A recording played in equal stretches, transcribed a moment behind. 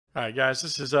All right, guys,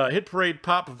 this is Hit Parade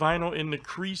Pop Vinyl in the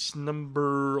Crease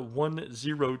number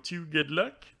 102. Good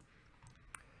luck.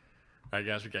 All right,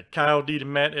 guys, we got Kyle D to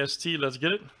Matt ST. Let's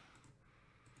get it.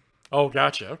 Oh,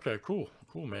 gotcha. Okay, cool.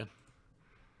 Cool, man.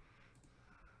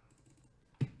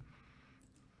 I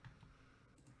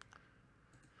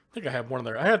think I have one of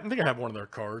their. I think I have one of their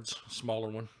cards, smaller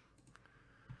one.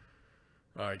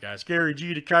 All right, guys. Gary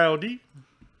G to Kyle D.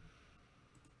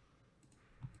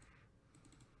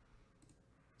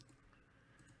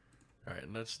 All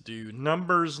right, let's do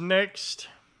numbers next.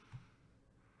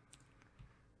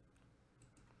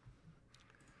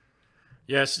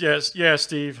 Yes,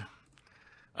 Steve.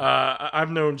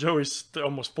 I've known Joey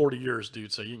almost 40 years,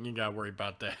 dude, so you got to worry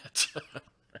about that.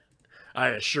 I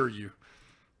assure you.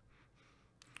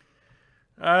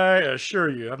 I've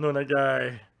known that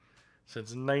guy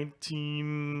since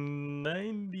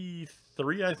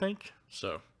 1993, I think.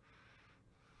 So,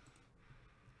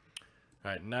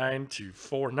 all right,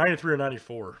 924, 93 or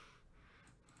 94.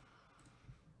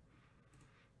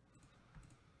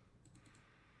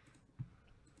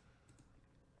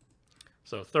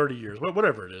 So 30 years,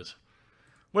 whatever it is,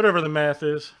 whatever the math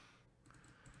is.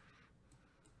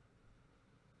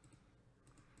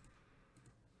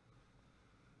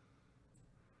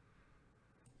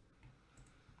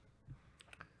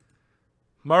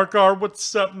 Mark R,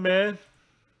 what's up, man?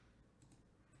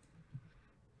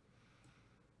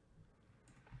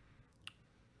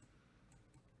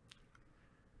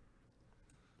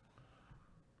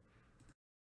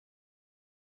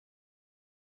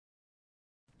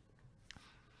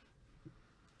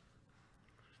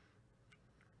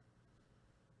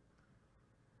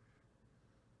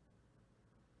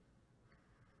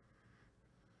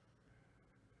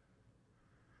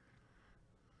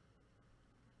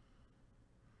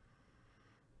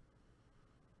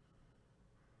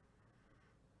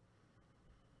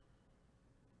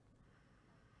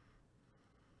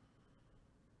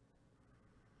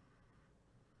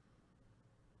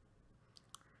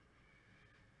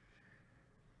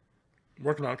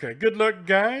 Working on. Okay, good luck,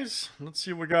 guys. Let's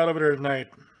see what we got over there tonight.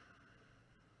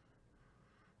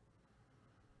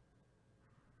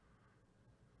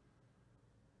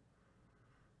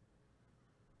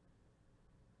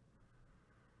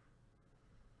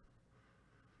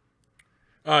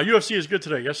 UFC is good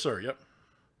today. Yes, sir. Yep.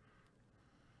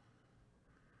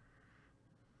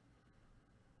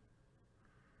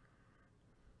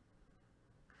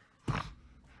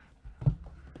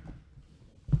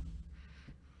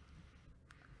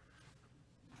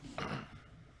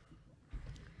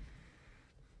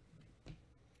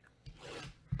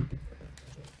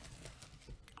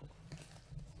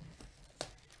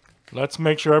 Let's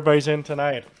make sure everybody's in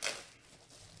tonight.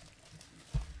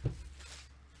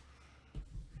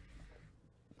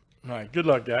 All right, good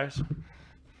luck, guys.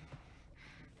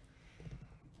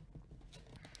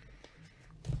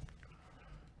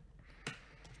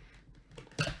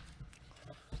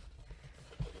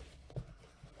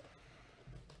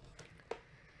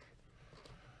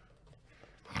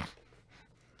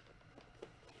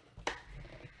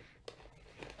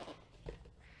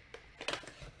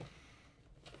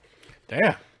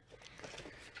 Damn.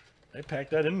 They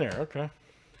packed that in there. Okay.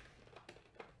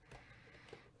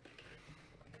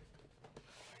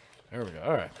 There we go.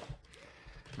 All right.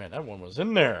 Man, that one was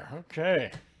in there.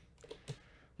 Okay.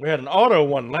 We had an auto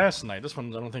one last night. This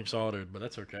one I don't think is autoed, but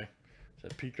that's okay. It's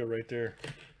that Pico right there.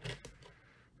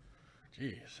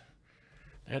 Jeez.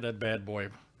 They had that bad boy.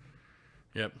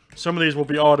 Yep. Some of these will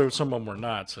be autoed, some of them were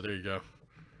not, so there you go.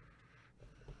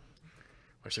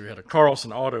 Actually, we had a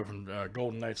Carlson auto from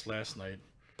Golden Knights last night.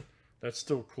 That's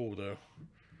still cool, though.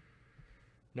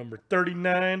 Number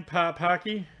 39, Pop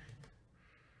Hockey.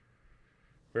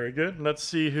 Very good. Let's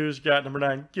see who's got number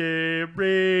 9.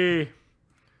 Gary.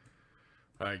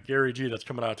 All right, Gary G, that's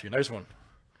coming out to you. Nice one.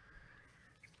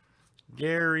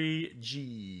 Gary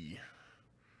G.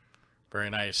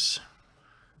 Very nice.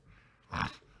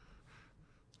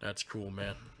 That's cool,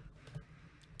 man.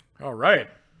 All right.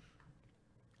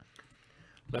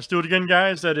 Let's do it again,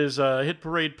 guys. That is Hit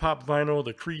Parade Pop Vinyl,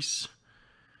 the Crease.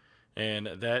 And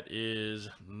that is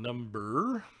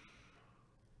number...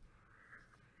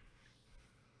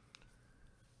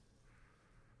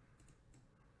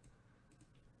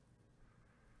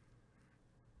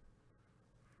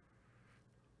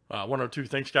 #102.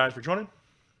 Thanks, guys, for joining.